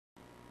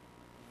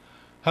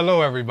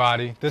Hello,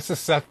 everybody. This is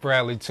Seth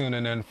Bradley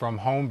tuning in from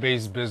Home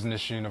Based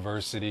Business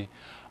University.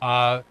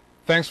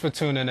 Thanks for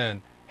tuning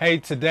in. Hey,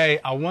 today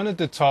I wanted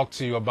to talk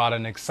to you about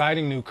an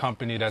exciting new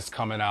company that's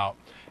coming out,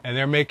 and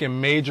they're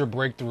making major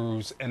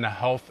breakthroughs in the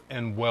health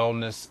and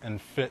wellness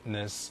and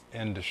fitness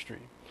industry.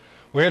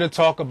 We're here to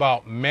talk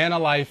about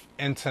MannaLife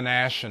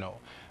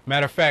International.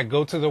 Matter of fact,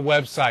 go to the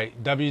website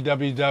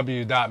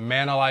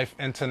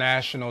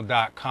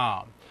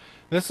www.MannaLifeInternational.com.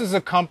 This is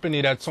a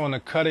company that's on the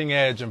cutting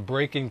edge and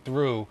breaking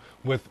through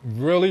with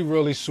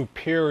really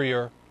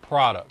superior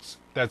products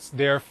that's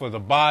there for the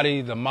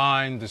body, the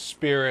mind, the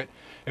spirit.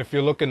 If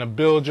you're looking to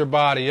build your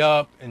body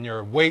up and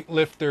you're a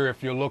weightlifter,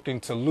 if you're looking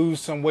to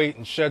lose some weight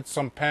and shed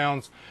some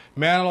pounds,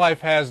 MannaLife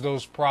has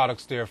those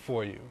products there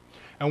for you.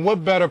 And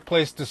what better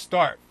place to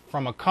start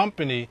from a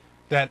company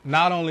that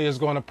not only is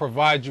going to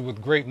provide you with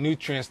great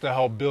nutrients to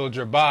help build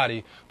your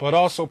body, but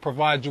also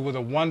provide you with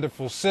a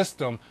wonderful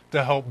system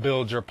to help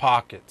build your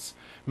pockets.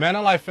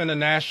 MannaLife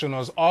International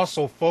is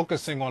also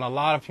focusing on a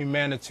lot of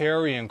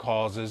humanitarian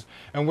causes,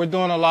 and we're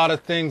doing a lot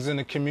of things in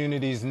the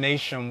communities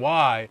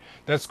nationwide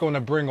that's going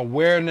to bring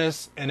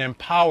awareness and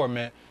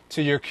empowerment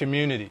to your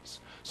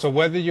communities. So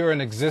whether you're an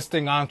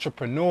existing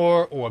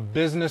entrepreneur or a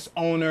business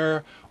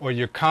owner, or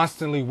you're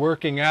constantly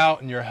working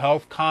out and you're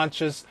health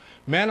conscious,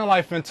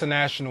 MannaLife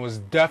International is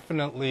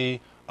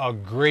definitely a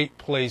great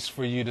place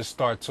for you to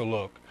start to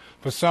look.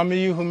 For some of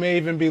you who may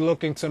even be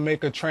looking to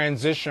make a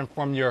transition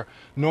from your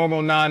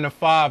normal 9 to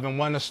 5 and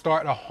want to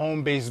start a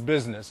home-based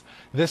business,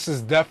 this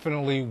is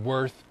definitely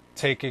worth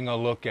taking a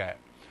look at.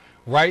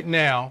 Right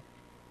now,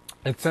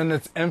 it's in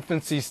its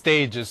infancy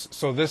stages,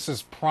 so this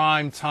is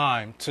prime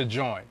time to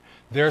join.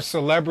 There are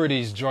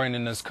celebrities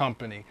joining this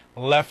company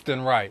left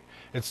and right.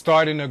 It's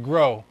starting to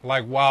grow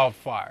like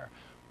wildfire.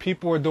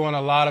 People are doing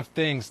a lot of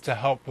things to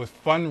help with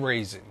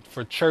fundraising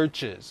for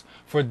churches,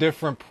 for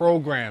different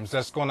programs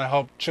that's going to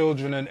help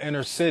children in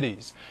inner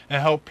cities and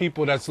help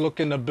people that's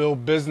looking to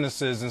build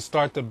businesses and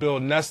start to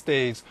build nest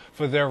eggs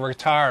for their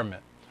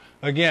retirement.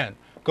 Again,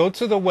 go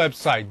to the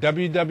website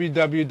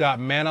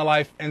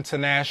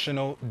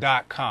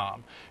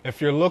www.MannaLifeInternational.com. If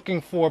you're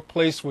looking for a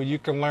place where you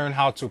can learn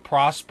how to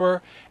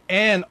prosper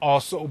and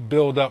also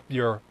build up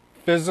your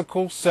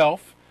physical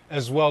self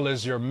as well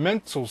as your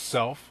mental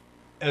self,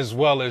 as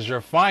well as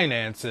your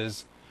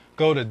finances,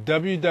 go to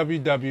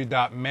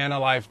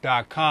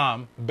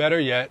www.MannaLife.com. Better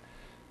yet,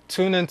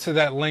 tune into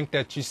that link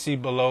that you see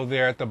below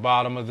there at the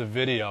bottom of the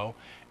video,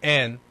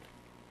 and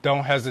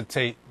don't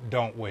hesitate,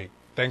 don't wait.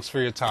 Thanks for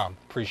your time.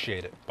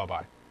 Appreciate it.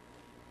 Bye-bye.